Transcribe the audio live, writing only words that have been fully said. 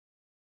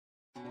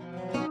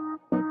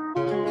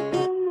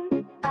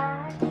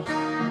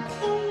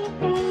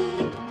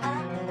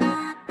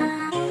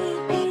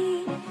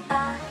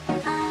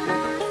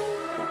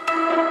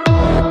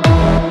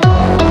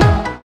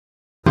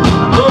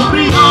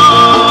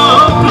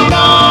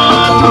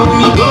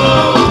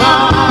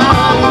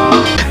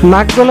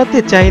নাক গলাতে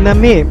চাই না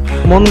মেয়ে,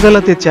 মন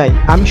গলাতে চাই,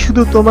 আমি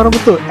শুধু তোমার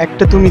মতো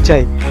একটা তুমি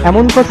চাই।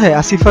 এমন কথায়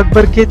আসিফ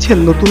আকবর গেয়েছেন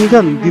নতুন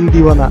গান দিল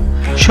দিওয়ানা।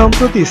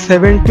 সম্প্রতি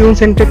 7 টিউনস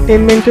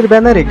এন্টারটেইনমেন্টের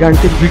ব্যানারে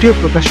গানটির ভিডিও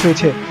প্রকাশ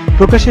হয়েছে।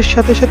 প্রকাশের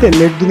সাথে সাথে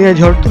নেট দুনিয়ায়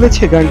ঝড়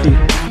তুলেছে গানটি।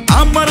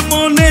 আমার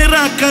মনের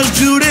আকাশ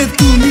জুড়ে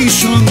তুমি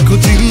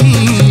শঙ্খচিল,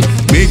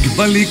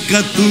 মেঘবালিকা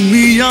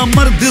তুমি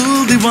আমার দিল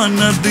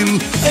দিওয়ানা দিল।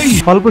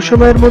 অল্প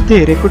সময়ের মধ্যে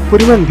রেকর্ড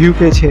পরিমাণ ভিউ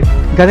পেয়েছে।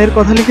 গানের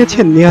কথা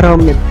লিখেছেন নিহার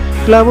আহমেদ।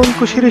 প্লাবন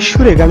কুশিরের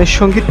সুরে গানের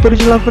সঙ্গীত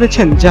পরিচালনা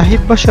করেছেন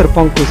জাহিদ বাশার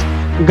পঙ্কজ।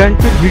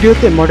 গানটির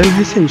ভিডিওতে মডেল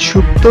হয়েছেন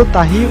সুপ্ত,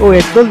 তাহি ও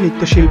একদল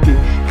নৃত্যশিল্পী।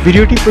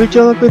 ভিডিওটি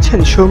পরিচালনা করেছেন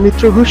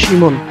সৌমিত্র ঘোষ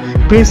ইমন।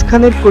 প্রিন্স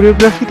খানের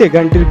কোরিওগ্রাফিতে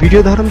গানটির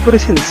ভিডিও ধারণ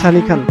করেছেন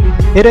সানি খান।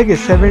 এর আগে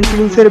 7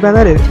 টিউনসের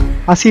ব্যানারে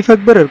আসিফ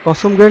আকবরের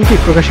কসম গানটি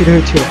প্রকাশিত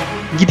হয়েছিল।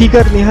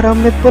 গীতিকার নিহার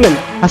আহমেদ বলেন,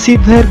 আসিফ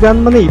ভাইয়ের গান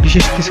মানেই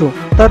বিশেষ কিছু।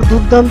 তার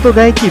দুর্দান্ত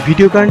গায়কি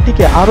ভিডিও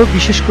গানটিকে আরো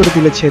বিশেষ করে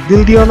তুলেছে।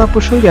 দিল দিওয়ানা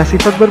প্রসঙ্গে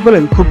আসিফ আকবর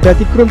বলেন, খুব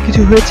ব্যতিক্রম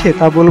কিছু হয়েছে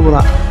তা বলবো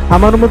না,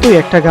 আমার মতোই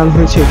একটা গান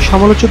হয়েছে।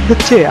 সমালোচকদের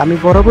চেয়ে আমি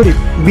বরাবরই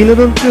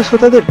বিনোদন প্রিয়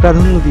শ্রোতাদের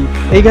প্রাধান্য দিই।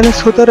 এই গানের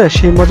শ্রোতারা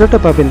সেই মজাটা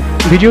পাবেন।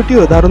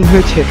 ভিডিওটিও দারুণ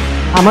হয়েছে।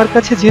 আমার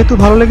কাছে যেহেতু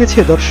ভালো লেগেছে,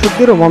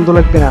 দর্শকদেরও মন্দ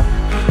লাগবে না।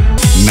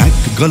 নাক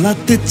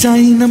গলাতে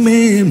চাই না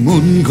মেয়ে,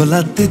 মন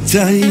গলাতে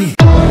চাই।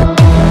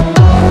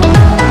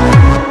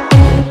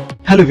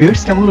 হ্যালো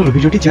ভিউয়ার্স, কেমন হলো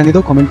ভিডিওটি জানিয়ে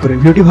দাও কমেন্ট করে।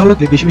 ভিডিওটি ভালো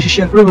লাগলে বেশি বেশি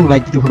শেয়ার করো এবং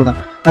লাইক দিতে ভুলো না।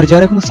 আর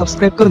যারা এখনো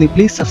সাবস্ক্রাইব করোনি,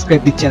 please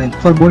subscribe this channel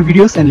for more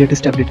videos and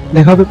latest update.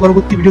 দেখা হবে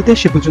পরবর্তী ভিডিওতে।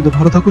 সে পর্যন্ত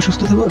ভালো থাকো,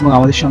 সুস্থ থাকো এবং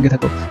আমাদের সঙ্গে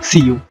থাকো। C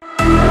you.